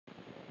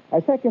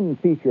Our second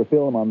feature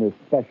film on this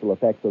special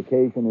effects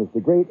occasion is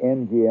the great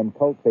MGM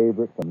cult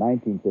favorite from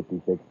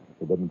 1956,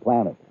 Forbidden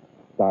Planet,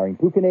 starring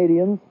two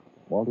Canadians,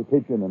 Walter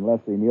Pidgeon and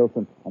Leslie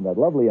Nielsen, and that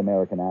lovely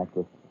American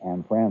actress,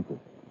 Anne Francis,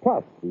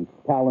 plus the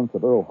talents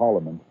of Earl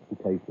Holliman, who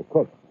plays the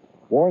cook.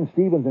 Warren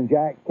Stevens and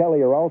Jack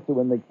Kelly are also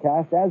in the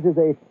cast, as is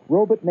a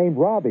robot named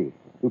Robbie,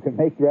 who can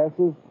make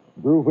dresses,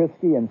 brew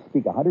whiskey, and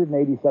speak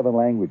 187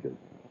 languages.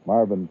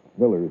 Marvin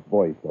Miller's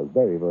voice does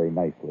very, very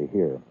nicely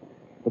here.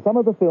 But some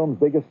of the film's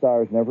biggest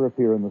stars never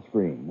appear on the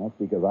screen. That's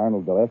because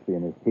Arnold Gillespie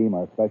and his team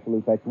are special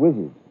effects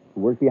wizards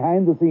who work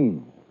behind the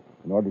scenes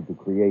in order to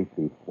create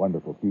the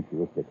wonderful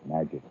futuristic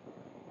magic.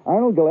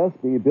 Arnold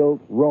Gillespie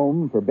built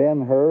Rome for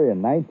Ben-Hur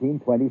in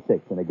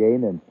 1926 and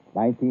again in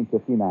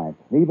 1959,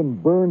 and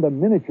even burned a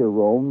miniature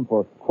Rome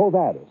for Quo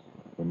Vadis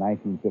in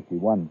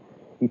 1951.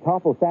 He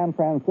toppled San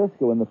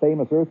Francisco in the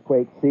famous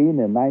earthquake scene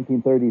in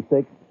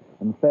 1936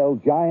 and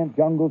felled giant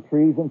jungle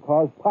trees and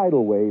caused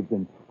tidal waves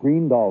in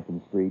Green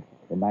Dolphin Street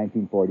in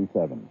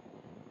 1947.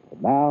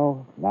 But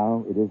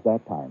now it is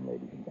that time,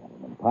 ladies and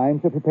gentlemen. Time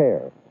to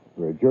prepare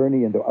for a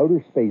journey into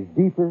outer space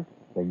deeper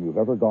than you've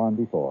ever gone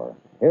before.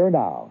 Here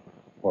now,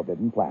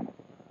 Forbidden Planet.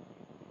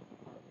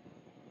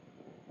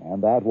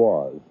 And that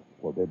was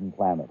Forbidden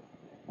Planet.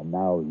 And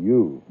now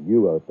you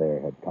out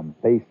there have come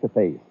face to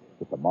face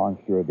with the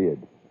monster of id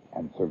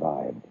and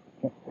survived.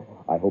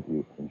 I hope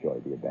you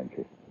enjoyed the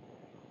adventure.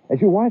 As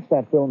you watched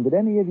that film, did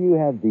any of you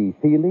have the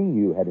feeling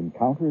you had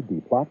encountered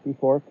the plot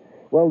before?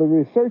 Well, the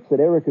research that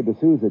Erica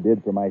D'Souza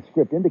did for my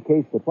script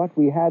indicates that what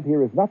we have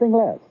here is nothing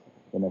less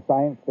than a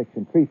science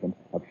fiction treatment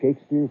of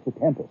Shakespeare's The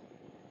Tempest,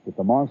 with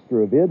the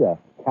monster of id, a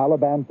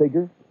Caliban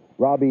figure,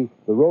 Robbie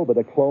the robot,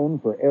 a clone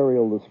for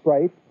Ariel the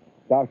sprite,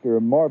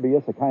 Dr.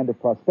 Morbius, a kind of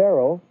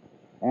Prospero,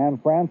 Anne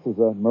Francis,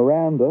 a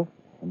Miranda,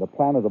 and the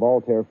planet of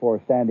Altair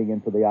 4 standing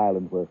in for the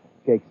island where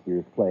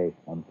Shakespeare's play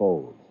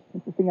unfolds.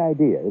 Interesting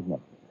idea, isn't it?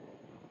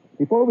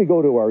 Before we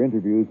go to our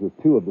interviews with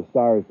two of the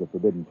stars of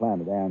Forbidden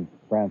Planet, Anne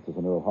Francis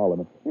and Earl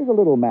Holliman, here's a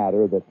little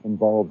matter that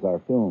involves our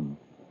film.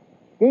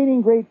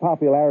 Gaining great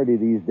popularity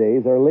these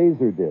days are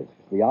Laserdiscs,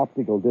 the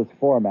optical disc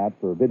format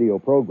for video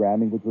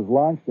programming, which was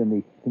launched in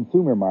the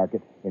consumer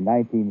market in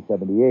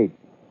 1978.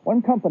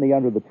 One company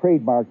under the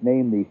trademark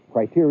name the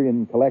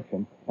Criterion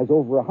Collection has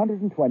over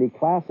 120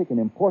 classic and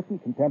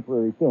important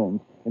contemporary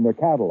films in their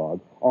catalog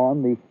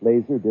on the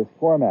Laserdisc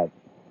format.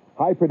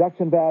 High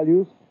production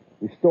values,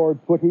 restored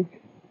footage,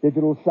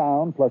 digital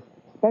sound, plus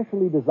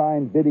specially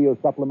designed video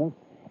supplements,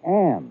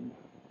 and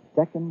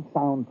second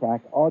soundtrack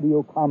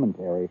audio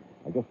commentary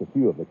are just a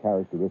few of the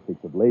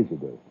characteristics of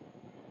Laserdisc.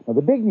 Now,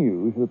 the big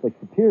news is that the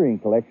Criterion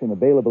Collection,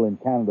 available in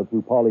Canada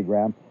through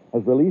Polygram,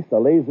 has released a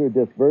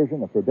Laserdisc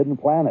version of Forbidden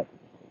Planet,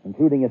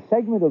 including a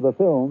segment of the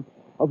film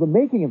of the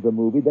making of the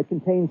movie that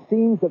contains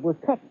scenes that were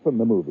cut from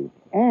the movie,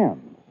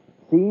 and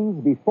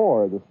scenes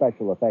before the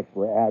special effects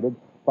were added,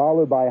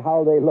 followed by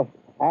how they looked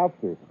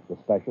after the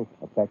special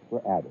effects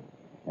were added.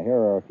 Now, here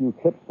are a few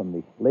clips from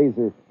the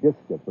Laserdisc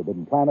of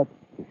Forbidden Planet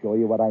to show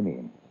you what I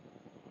mean.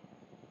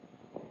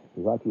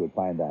 We thought you would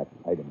find that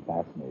item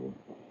fascinating.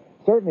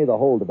 Certainly the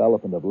whole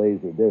development of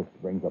Laserdisc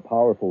brings a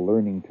powerful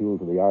learning tool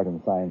to the art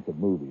and science of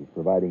movies,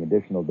 providing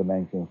additional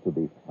dimensions to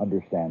the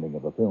understanding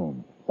of a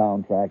film,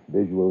 soundtrack,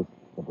 visuals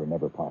that were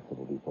never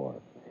possible before.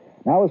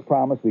 Now, as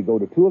promised, we go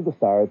to two of the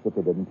stars of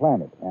Forbidden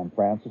Planet, Anne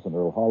Francis and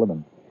Earl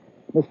Holliman.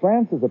 Miss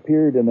Francis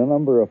appeared in a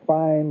number of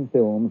fine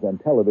films and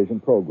television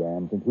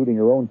programs, including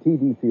her own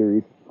TV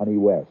series, Honey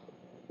West.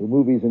 Her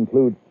movies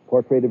include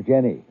Portrait of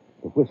Jenny,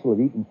 The Whistle of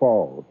Eaton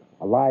Falls,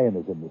 A Lion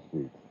is in the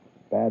Streets,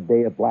 Bad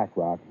Day at Black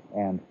Rock,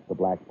 and The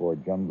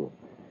Blackboard Jungle.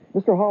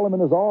 Mr.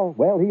 Holliman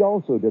he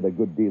also did a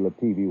good deal of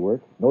TV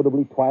work,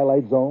 notably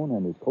Twilight Zone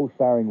and his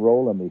co-starring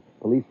role in the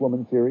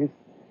Policewoman series.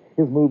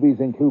 His movies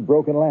include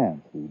Broken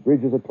Lance, The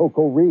Bridges of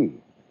Toko Ri,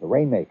 The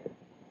Rainmaker,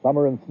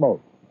 Summer and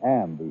Smoke,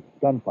 and the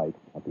gunfight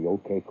at the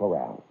OK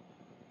Corral.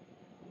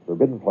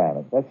 Forbidden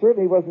Planet. That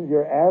certainly wasn't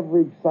your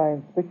average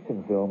science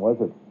fiction film, was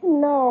it?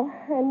 No,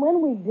 and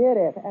when we did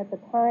it, at the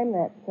time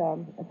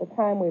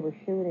we were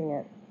shooting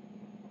it,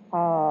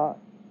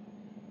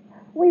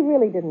 we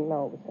really didn't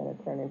know it was going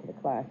to turn into the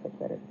classic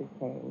that it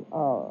became.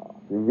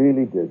 You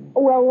really didn't?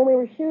 Well, when we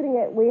were shooting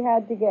it, we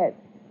had to get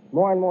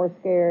more and more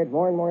scared,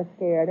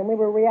 and we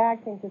were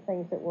reacting to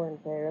things that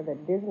weren't there,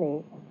 that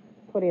Disney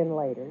put in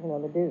later. You know,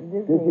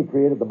 Disney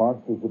created the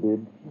monsters of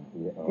id?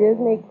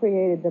 Disney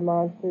created the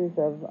monsters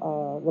of,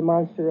 the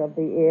monster of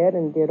the id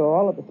and did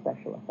all of the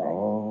special effects.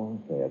 Oh,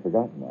 okay, I'd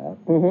forgotten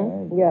that.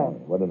 Mm-hmm. Yeah.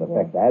 What an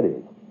effect that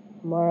is.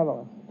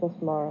 Marvelous,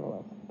 just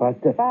marvelous. But,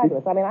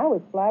 fabulous. I mean, I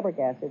was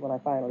flabbergasted when I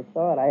finally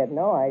saw it. I had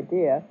no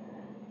idea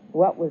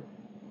what was,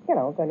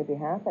 going to be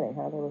happening,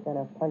 how they were going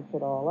to punch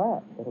it all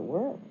up, but it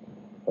worked.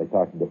 I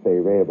talked to Fay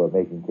Ray about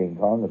making King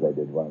Kong as I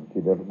did once. She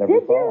never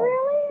did saw you him.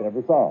 really? She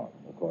never saw him,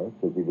 of course,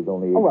 because he was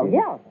only 18. Oh, well,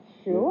 yeah,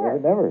 sure.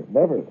 Never.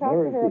 You talked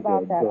to her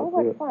about that. Oh,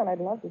 what fun. I'd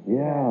love to see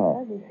that.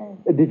 That'd be fun.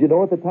 Did you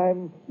know at the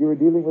time you were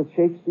dealing with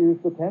Shakespeare's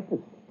The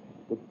Tempest?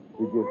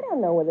 I don't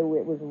know whether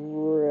it was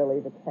really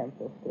The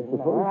Tempest or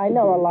not. I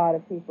know a lot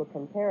of people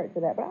compare it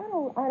to that, but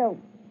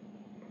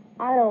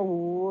I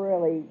don't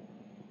really.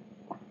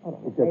 I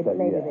don't know. It's just that,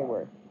 Maybe yeah. they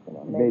were. You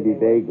know, Maybe they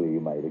were. vaguely you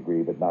might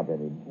agree, but not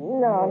any.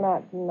 No,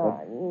 not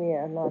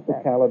But the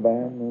that.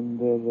 Caliban and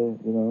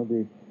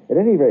At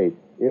any rate,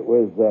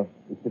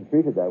 it's been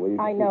treated that way.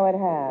 I know it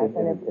has,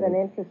 and it's been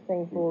in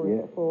interesting for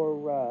yeah.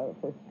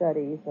 for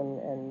studies,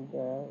 and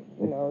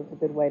you know, it's a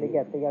good way to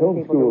get the young Film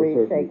people to schools read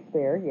certainly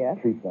Shakespeare. Yes.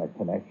 treat that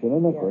connection,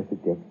 and of Yeah. course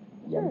it gets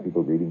young Sure.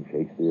 people reading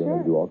Shakespeare, Sure.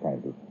 and they do all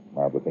kinds of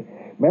marvelous things.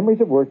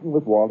 Memories of working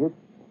with Walter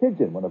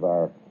Pidgeon, one of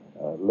our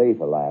late,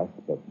 alas,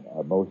 but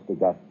most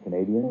august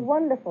Canadians.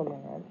 Wonderful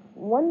man,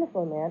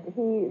 wonderful man.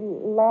 He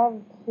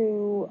loved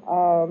to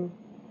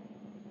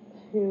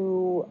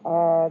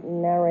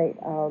narrate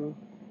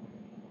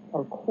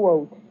or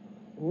quote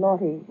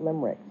naughty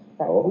limericks.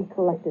 He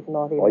collected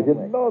naughty I limericks.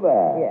 didn't know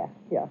that.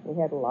 Yeah. He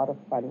had a lot of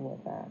fun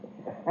with that.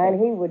 And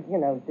he would, you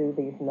know, do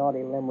these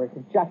naughty limericks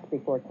just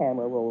before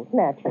camera rolls,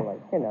 naturally,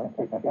 you know.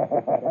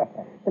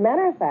 As a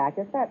matter of fact,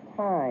 at that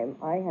time,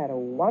 I had a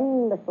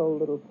wonderful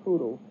little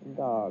poodle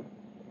dog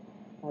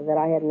that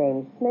I had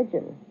named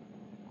Smidgen.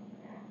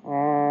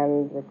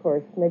 And, of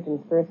course,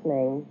 Smidgen's first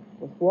name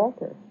was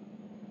Walter.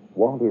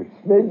 Walter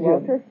Smidgen.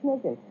 Walter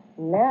Smidgen.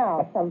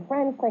 Now, some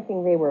friends,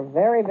 thinking they were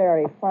very,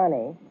 very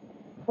funny,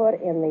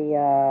 put in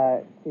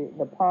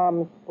the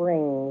Palm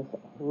Springs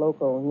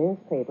local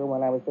newspaper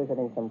when I was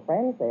visiting some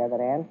friends there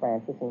that Anne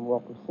Francis and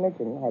Walter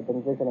Smidgen had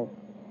been visiting.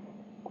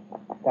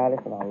 Got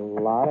us in a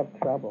lot of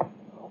trouble.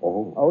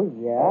 Oh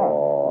yeah.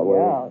 Oh,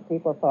 yeah.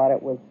 People thought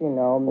it was, you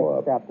know,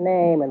 mixed up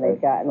name, and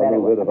they'd gotten that it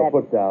was a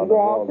put down.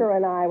 Walter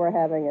and I were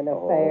having an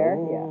affair.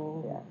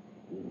 Oh. Yeah.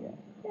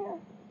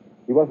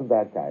 He wasn't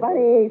that kind.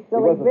 Funny,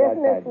 silly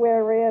business kind.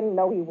 we're in.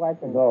 No, he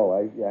wasn't. No,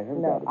 I heard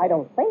no, that. I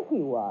don't think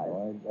he was.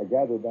 No, I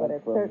gathered that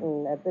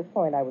at this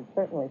point, I would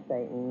certainly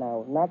say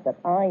no, not that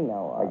I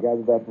know of. I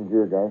gathered that from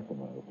Vera Garson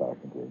when I was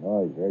talking to her.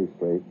 No, he's very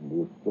straight,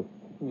 and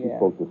she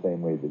spoke the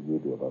same way that you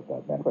do about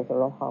that man. Of course,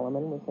 Earl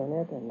Holliman was in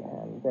it, and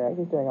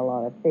he's doing a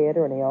lot of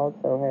theater, and he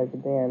also has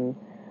been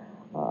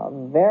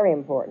very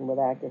important with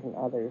actors and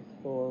others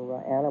for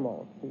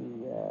animals.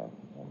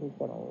 He's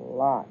done a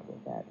lot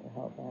with that to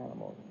help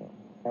animals. So.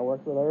 I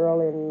worked with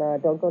Earl in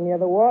Don't Go Near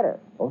the Water.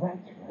 Oh, that's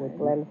right. With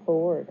Glenn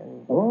Ford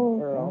and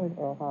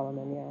Earl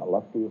Holliman, yeah.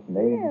 Illustrious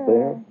names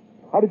there.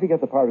 How did you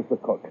get the part as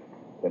the cook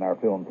in our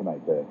film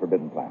tonight, The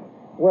Forbidden Planet?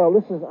 Well,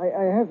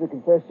 I have to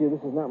confess to you, this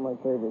is not my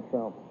favorite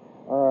film.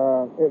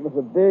 It was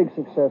a big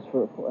success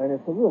and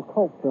it's a real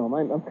cult film.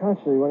 I'm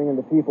constantly running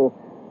into people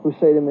who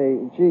say to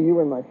me, gee, you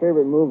were in my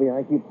favorite movie, and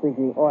I keep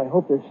thinking, oh, I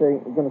hope they're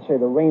going to say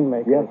The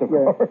Rainmaker. Yes, of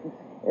course.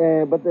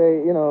 But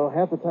they, you know,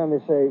 half the time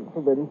they say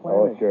Forbidden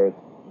Planet. Oh, sure.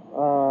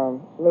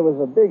 It was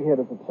a big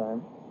hit at the time.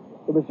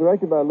 It was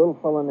directed by a little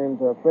fellow named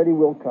Freddie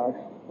Wilcox,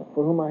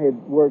 for whom I had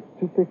worked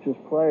 2 pictures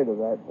prior to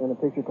that, in a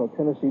picture called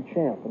Tennessee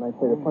Champ, and I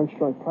played a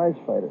punch-drunk prize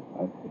fighter.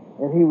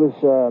 And he was,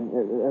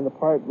 and the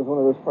part was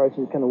one of those parts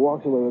that kind of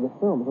walks away with the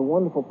film. It was a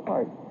wonderful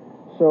part.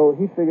 So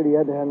he figured he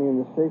had to have me in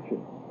this picture.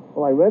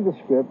 Well, I read the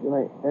script, and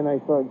I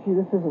thought, gee,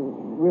 this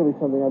isn't really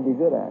something I'd be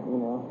good at, you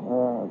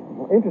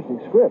know. Interesting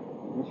script.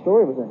 The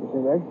story was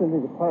interesting, but I just didn't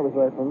think the part was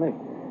right for me.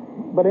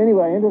 But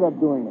anyway, I ended up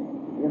doing it.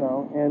 You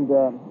know, and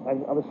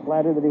I was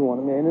flattered that he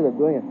wanted me. I ended up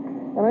doing it.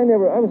 And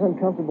I was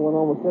uncomfortable in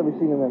almost every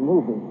scene in that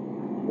movie.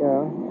 You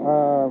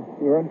know.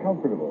 You were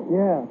uncomfortable?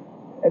 Yeah.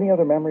 Any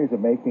other memories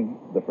of making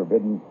The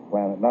Forbidden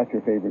Planet? Not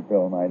your favorite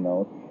film, I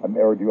know.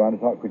 Or do you want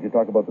to could you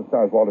talk about the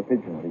stars, Walter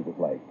Pidgeon, what he was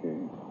like?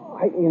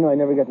 I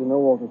never got to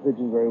know Walter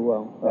Pidgeon very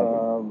well.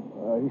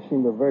 He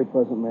seemed a very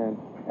pleasant man.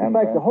 In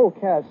fact, the whole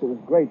cast, it was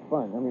great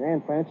fun. I mean,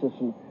 Anne Francis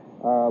and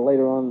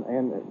later on,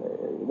 and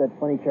that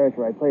funny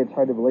character I played, it's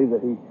hard to believe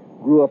that he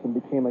grew up and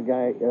became a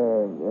guy,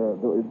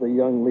 the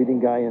young leading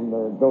guy in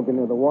Don't Go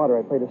Near the Water.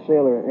 I played a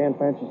sailor, and Anne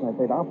Francis and I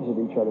played opposite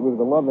each other. We were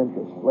the love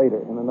interest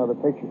later in another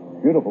picture.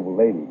 Beautiful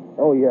lady.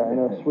 Oh, yeah, and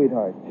a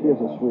sweetheart. She is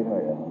a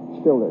sweetheart. Yeah.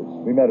 Still is.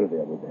 We met her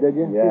the other day. Did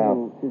you? Yeah.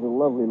 She's a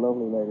lovely,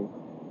 lovely lady.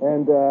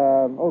 And,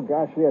 oh,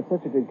 gosh, we had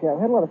such a good cast.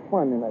 We had a lot of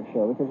fun in that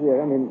show because, we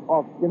had a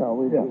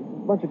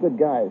bunch of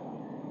good guys.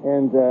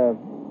 And,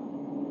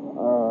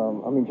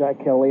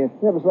 Jack Kelly. And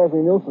that was Leslie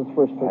Nielsen's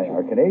first picture.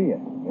 Our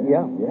Canadian.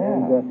 Yeah.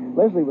 And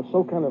Leslie was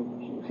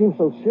seemed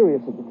so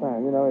serious at the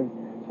time. You know,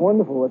 it's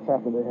wonderful what's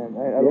happened to him.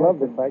 I love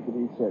the fact that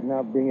he's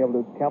now being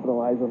able to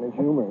capitalize on his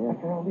humor. Yeah.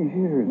 After all these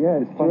years.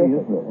 Yeah, it's funny,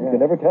 isn't it? Yeah. You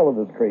can never tell him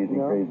it's crazy.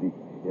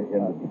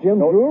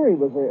 Jim Drury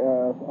was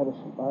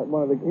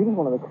he was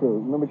one of the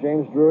crew. Remember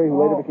James Drury,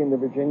 who later became the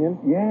Virginian?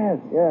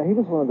 Yes. Yeah, he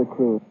was one of the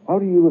crew. How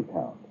do you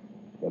account?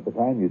 At the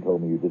time, you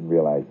told me you didn't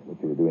realize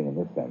what you were doing in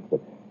this sense,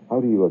 but how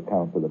do you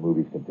account for the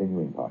movie's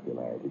continuing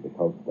popularity, the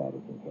cult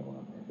status, and so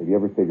on? Have you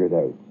ever figured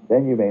out?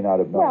 Then you may not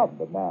have known,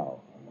 but now.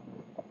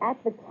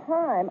 At the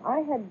time,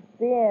 I had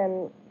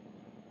been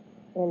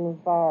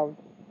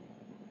involved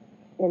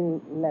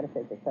in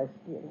metaphysics.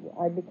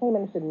 I became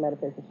interested in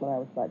metaphysics when I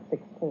was about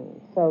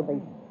 16. So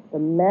the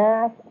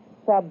mass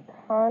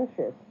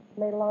subconscious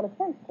made a lot of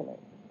sense to me.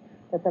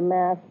 That the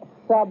mass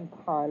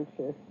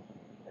subconscious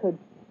could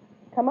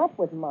come up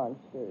with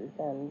monsters,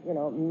 and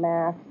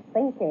mass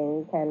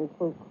thinking can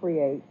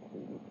create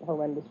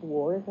horrendous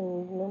wars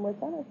and numerous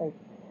other things.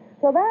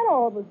 So that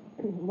all was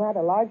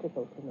rather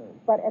logical to me.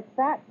 But at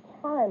that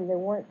time, there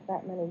weren't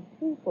that many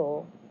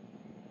people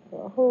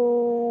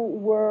who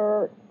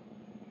were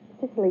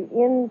particularly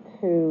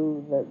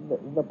into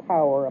the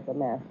power of the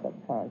mass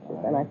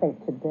subconscious. And I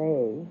think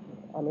today,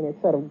 I mean,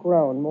 it's sort of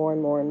grown more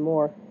and more and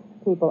more.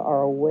 People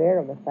are aware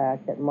of the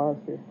fact that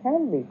monsters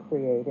can be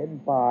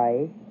created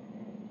by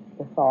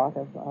the thought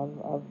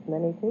of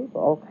many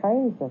people, all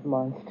kinds of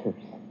monsters,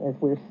 as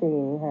we're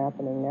seeing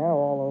happening now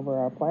all over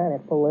our planet,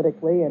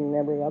 politically and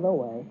every other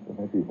way. That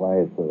might be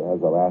why it has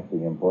a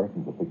lasting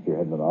importance. The picture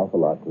had an awful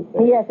lot to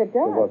say. Yes, it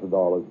does. It wasn't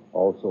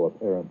also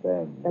apparent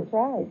then. That's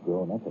right. It's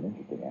grown. That's an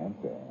interesting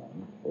answer.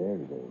 Anne.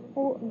 Very, very interesting.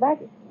 Well,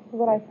 that's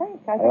what I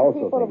think. I think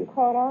also people think have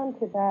caught on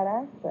to that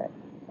aspect.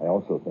 I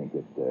also think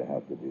it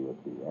has to do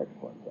with the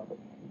excellence of it.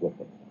 Just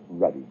a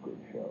ruddy good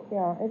show.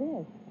 Yeah, it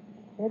is.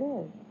 It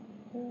is.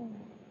 Yeah.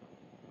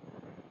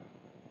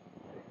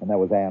 And that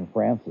was Anne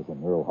Francis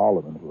and Earl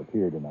Holliman who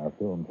appeared in our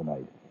film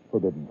tonight,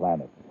 Forbidden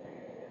Planet.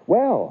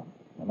 Well,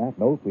 on that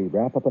note, we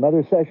wrap up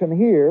another session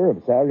here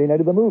of Saturday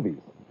Night of the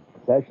Movies,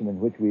 a session in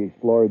which we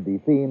explored the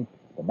theme,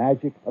 the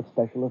magic of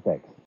special effects.